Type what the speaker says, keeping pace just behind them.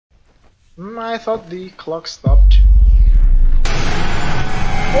I thought the clock stopped.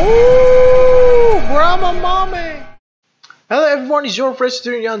 Oh, grandma, mommy! Hello everyone, it's your friend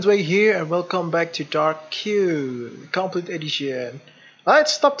student Yansway here, and welcome back to DARQ Complete Edition.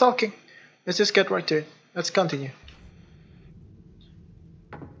 Let's stop talking. Let's just get right to it. Let's continue.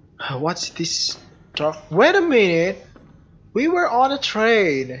 What's this talk? Wait a minute. We were on a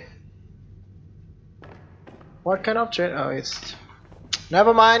train. What kind of train? Oh, it's...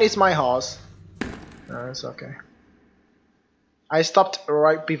 Never mind, it's my house. No, it's okay. I stopped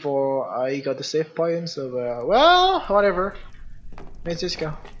right before I got the save point, so well, whatever. Let's just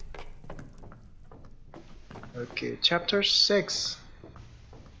go. Okay, chapter 6.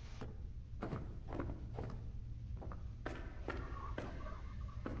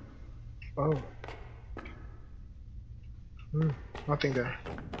 Oh. Nothing there.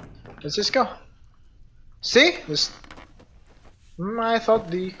 Let's just go. See? This. I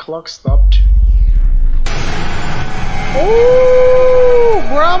thought the clock stopped. Oh,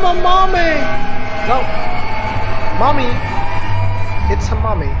 grandma, mommy! No, mommy. It's a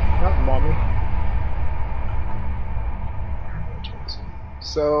mommy, not mommy.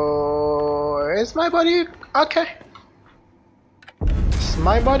 So, is my body okay? Is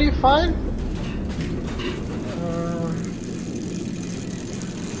my body fine?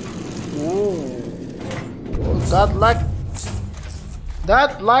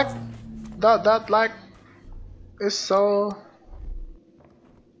 That lag is so.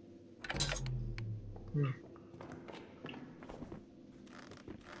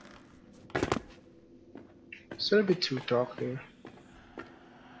 It's a little bit too dark there.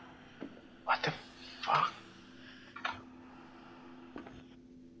 What the fuck?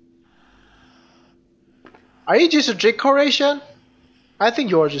 Are you just a decoration? I think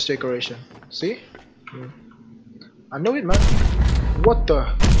you are just decoration. See? I know it, man. What the?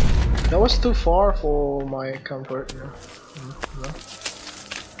 That was too far for my comfort. No.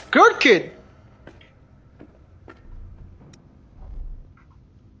 Good kid!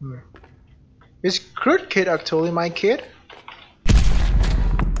 Is Good Kid actually my kid?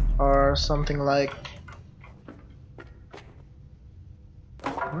 Or something like...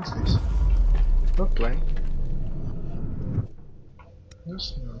 What's this? Not playing.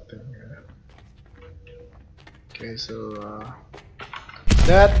 There's nothing here. Okay, so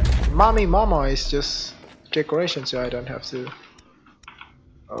that mama is just decoration, so I don't have to...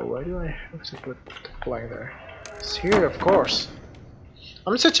 Oh, why do I have to put the flag there? It's here, of course.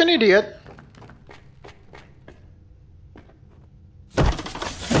 I'm such an idiot.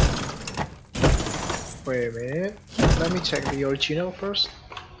 Wait a minute. Let me check the original first.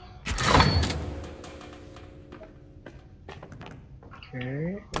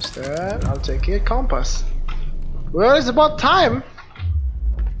 Okay, what's that? I'll take it. Compass. Well, it's about time.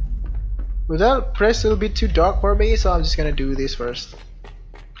 Without press, it'll be too dark for me, so I'm just gonna do this first.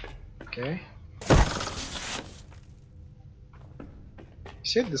 Okay.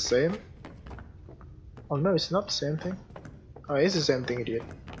 Is it the same? Oh no, it's not the same thing. Oh, it's the same thing, idiot.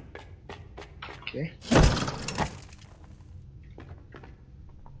 Okay.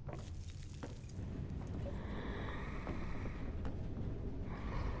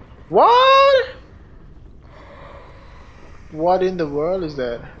 What? What in the world is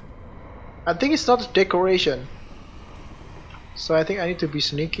that? I think it's not a decoration. So I think I need to be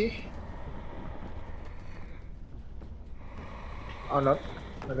sneaky. Or not.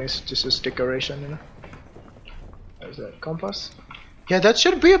 I think it's just a decoration, you know. There's that compass. Yeah, that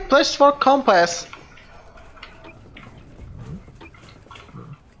should be a place for compass.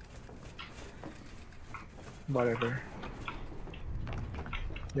 Whatever.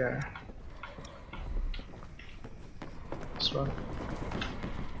 Yeah. What's wrong?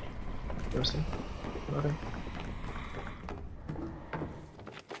 Nothing.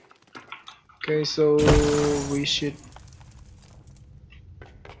 Okay, so we should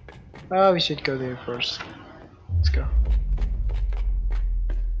go there first. Let's go.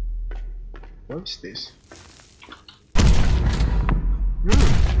 What's this?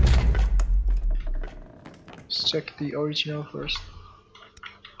 Let's check the original first.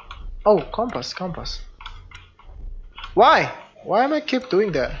 Oh, compass. Why? Why am I keep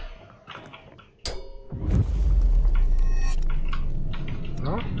doing that?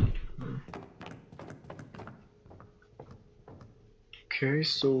 No? Okay,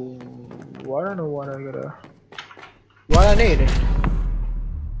 so I don't know what I need.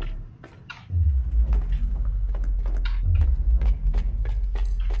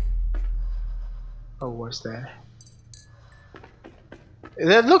 Oh, what's that?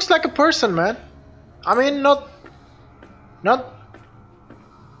 That looks like a person, man. I mean, not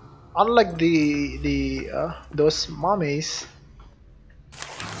Unlike those mummies.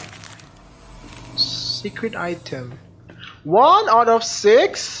 Secret item. 1 out of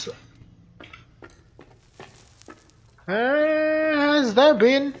 6. Has there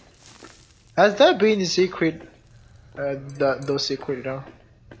been a secret? Those secret, you know?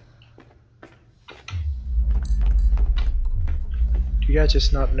 Do you guys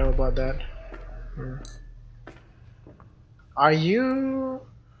just not know about that? Are you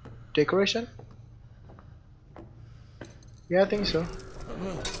decoration? Yeah, I think so.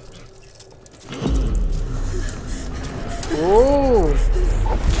 Oh,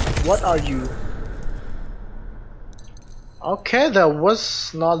 what are you? Okay, that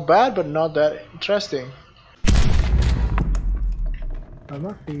was not bad, but not that interesting. I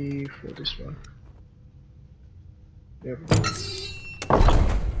might be for this one. Yep.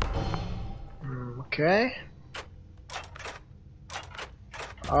 Okay.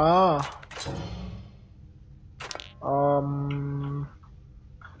 Ah.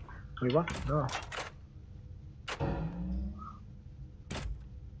 Wait, what? No.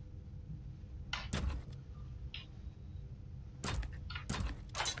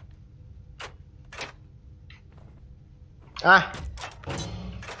 Ah.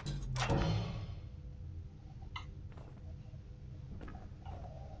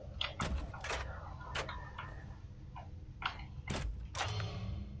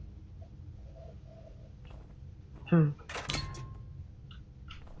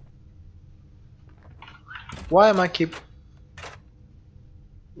 Why am I keep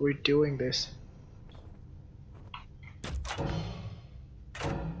redoing this?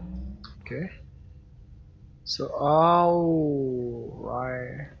 Okay. So, oh,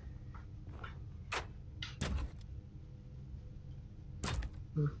 right.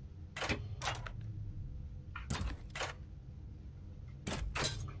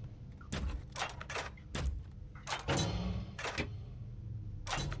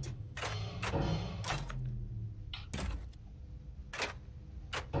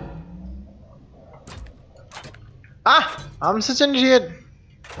 Ah! I'm such an idiot!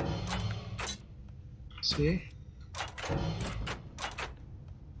 See?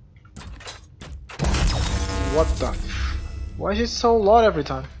 What the? Why is it so loud every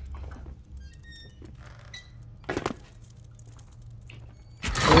time?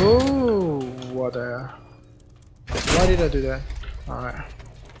 Oh, what the? Why did I do that? Alright.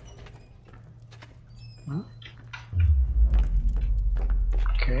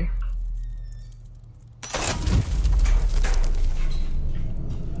 Okay.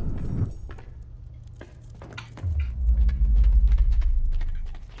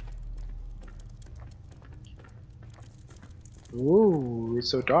 Ooh,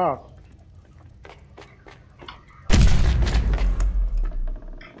 it's so dark.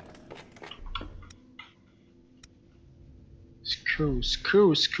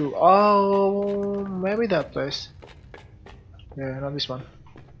 Screw. Oh, maybe that place. Yeah, not this one.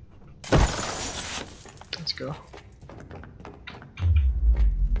 Let's go.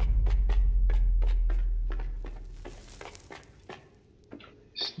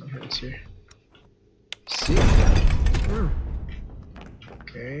 It's not here, it's here. See?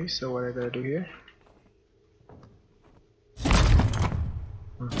 Okay, so what I gotta do here?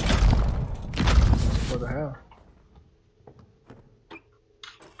 What the hell?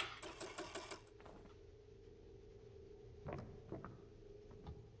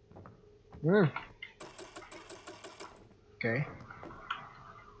 Okay.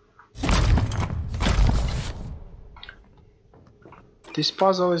 This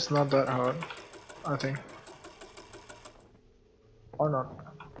puzzle is not that hard, I think. Or not.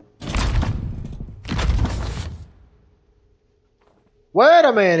 Wait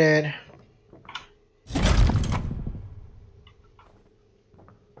a minute!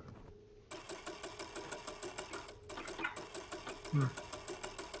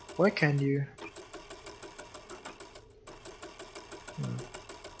 Why can't you?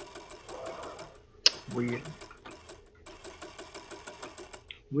 Weird.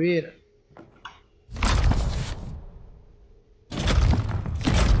 Weird.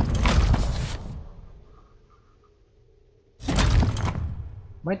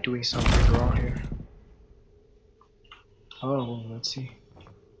 Am I doing something wrong here? Oh, let's see.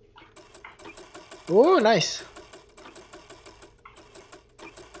 Oh, nice.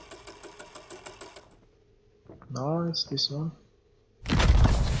 No, it's this one.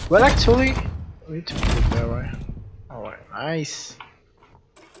 Well, actually, we need to put it there, right? Alright, nice.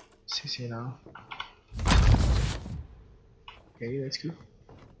 See now. Okay, that's good.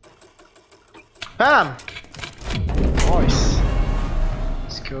 Bam! Nice.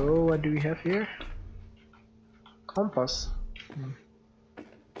 Let's go. What do we have here? Compass.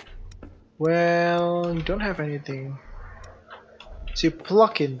 Well, you don't have anything to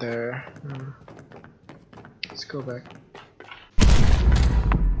plug in there. Let's go back.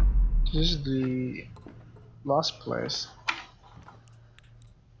 This is the last place.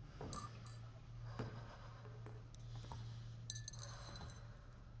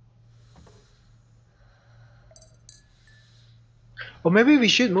 Or maybe we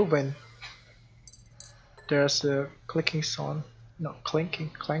should move in. There's a clicking sound. No,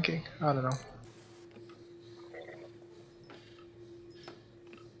 clanking. I don't know.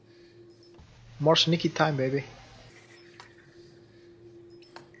 More sneaky time, baby.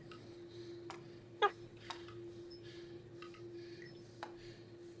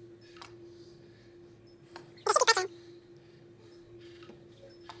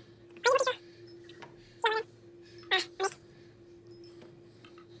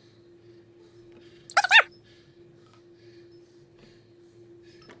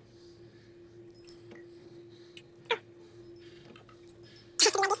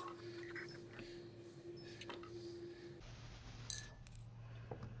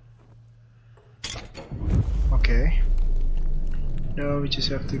 Okay. No, we just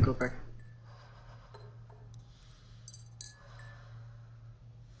have to go back.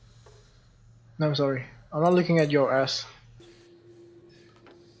 No, I'm sorry. I'm not looking at your ass.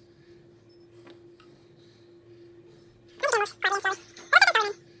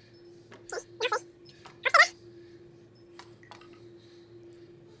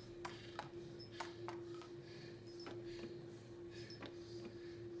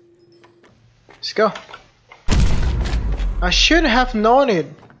 Let's go. I should have known it.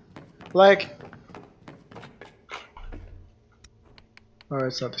 Like, oh,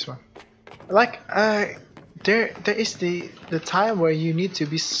 it's not this one. Like, there is the time where you need to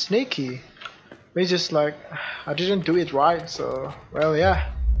be sneaky. We just like, I didn't do it right, so well,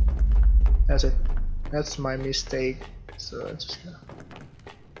 yeah. That's it. That's my mistake. So just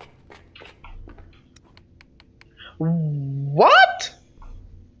what?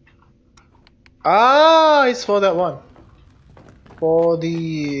 Ah, it's for that one. For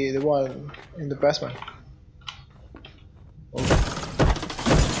the one in the basement. Okay.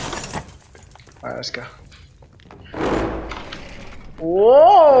 Alright, let's go.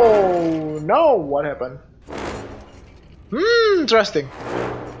 Whoa! No, what happened? Interesting.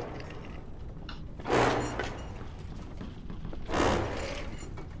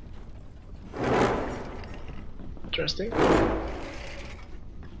 Interesting.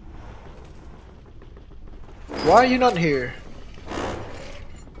 Why are you not here?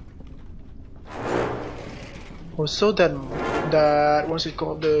 Oh, so that what's it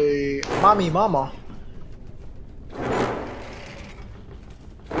called? The mama.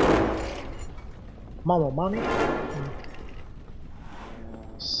 Mommy?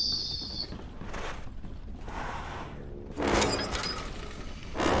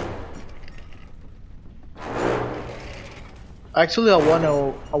 Actually, I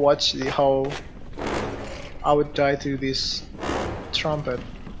wanna watch how I would die to this trumpet.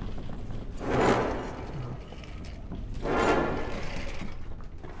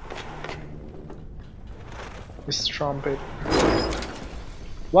 This trumpet.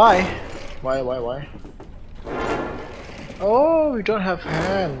 Why? Why? Oh, we don't have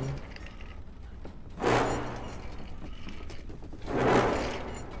hand.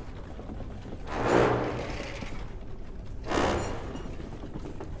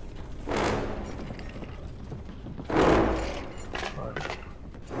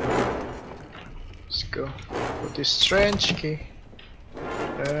 Let's go with this strange key.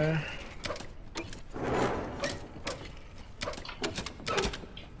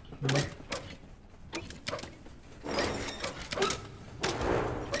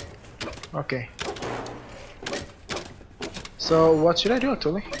 Okay. So what should I do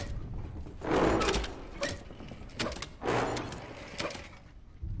actually?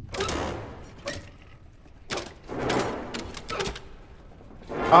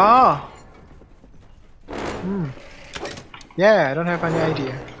 Ah. Yeah, I don't have any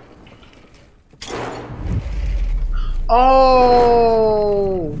idea.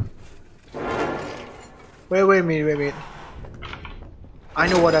 Oh. Wait a minute. I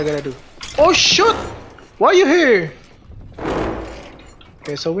know what I gotta do. Oh shoot! Why are you here?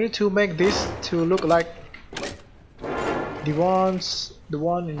 Okay, so we need to make this to look like the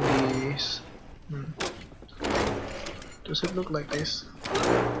one in this. Does it look like this?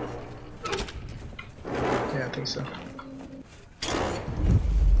 Yeah, I think so.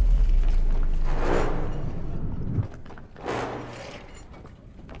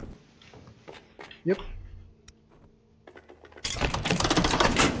 Yep.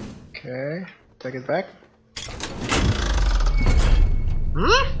 Okay, take it back.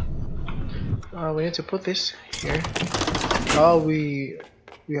 We need to put this here. Oh, we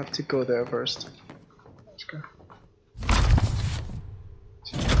have to go there first. Let's go.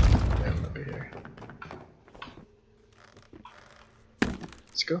 Yeah, maybe here.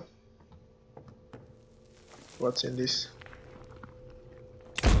 Let's go. What's in this?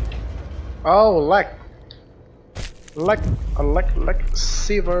 Oh, like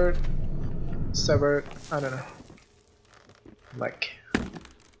severed, I don't know. Like.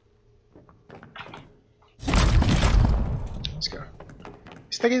 Let's go.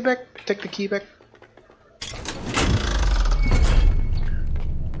 Let's take it back. Take the key back.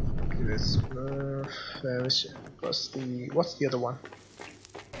 Okay, let's move. Plus the what's the other one?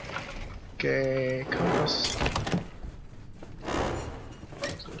 Okay, compass.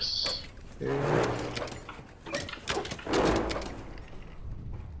 This here.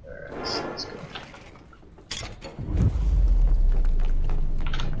 Let's go.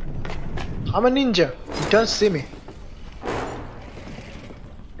 I'm a ninja. You don't see me.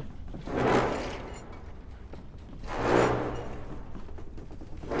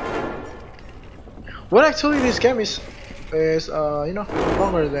 Well, actually, this game is you know,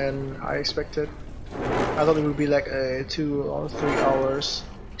 longer than I expected. I thought it would be like a 2 or 3 hours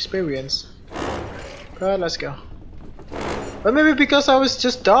experience. But let's go. But maybe because I was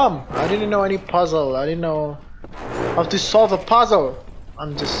just dumb. I didn't know any puzzle. I didn't know how to solve a puzzle.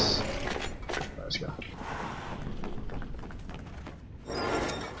 I'm just. Let's go.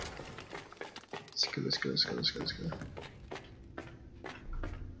 Let's go.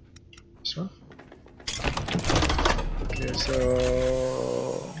 This one. Okay, so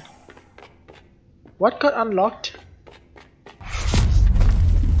what got unlocked?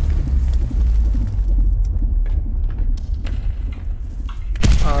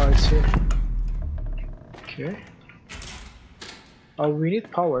 It's here. Okay. Oh, we need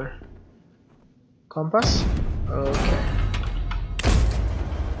power. Compass? Okay.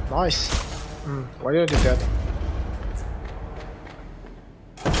 Nice. Why did I do that?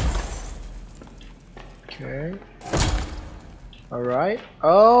 Okay. Alright.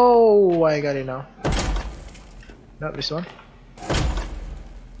 Oh, I got it now. Not this one.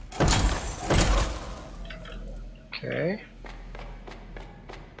 Okay.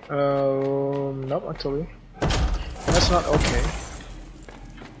 Nope, actually. That's not okay.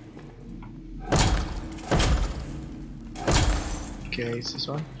 Okay, it's this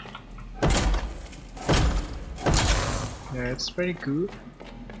one. Yeah, it's pretty good.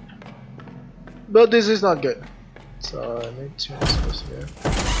 But this is not good. So I need to change this here.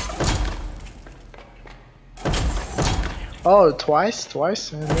 Oh, twice,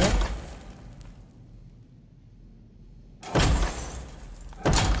 and then.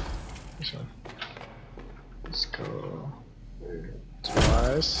 This one. Let's go.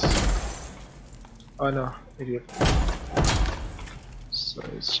 Twice. Oh no, idiot. So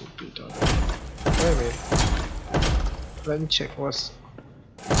it should be done. Wait a minute. Let me check what's.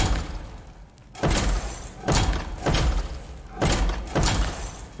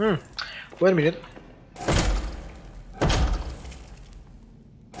 Wait a minute.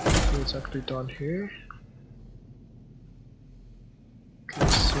 So it's actually done here. Okay,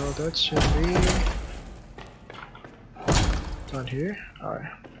 so that should be done here.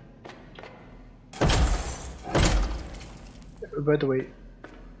 Alright. By the way,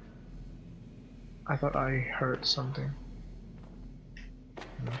 I thought I heard something.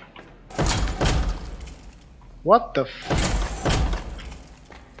 What the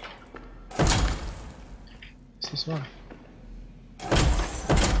this one?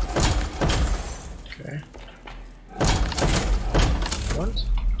 Okay. What?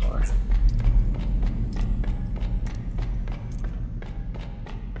 Alright.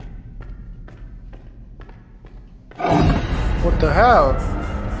 What the hell?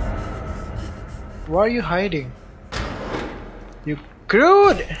 Why are you hiding? You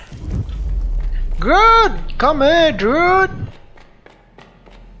Groot! Groot! Come here, Groot!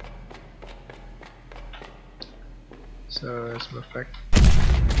 So let's move back.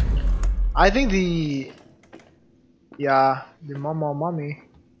 I think the mommy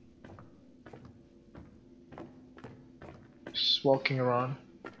is walking around.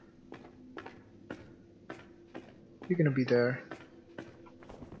 You're gonna be there.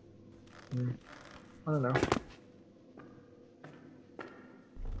 I don't know.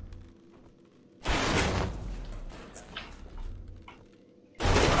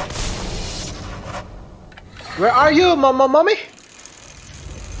 Where are you, mommy?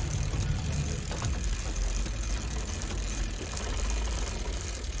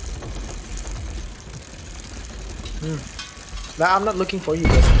 Nah, I'm not looking for you,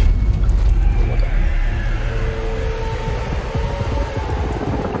 but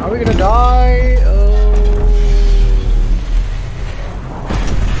are we gonna die?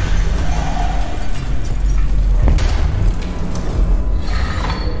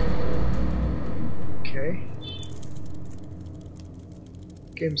 Okay.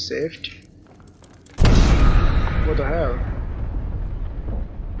 Game saved. What the hell?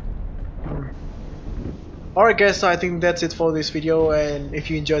 Alright guys, so I think that's it for this video, and if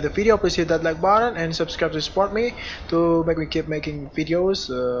you enjoyed the video, please hit that like button and subscribe to support me to make me keep making videos,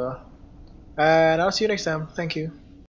 and I'll see you next time. Thank you.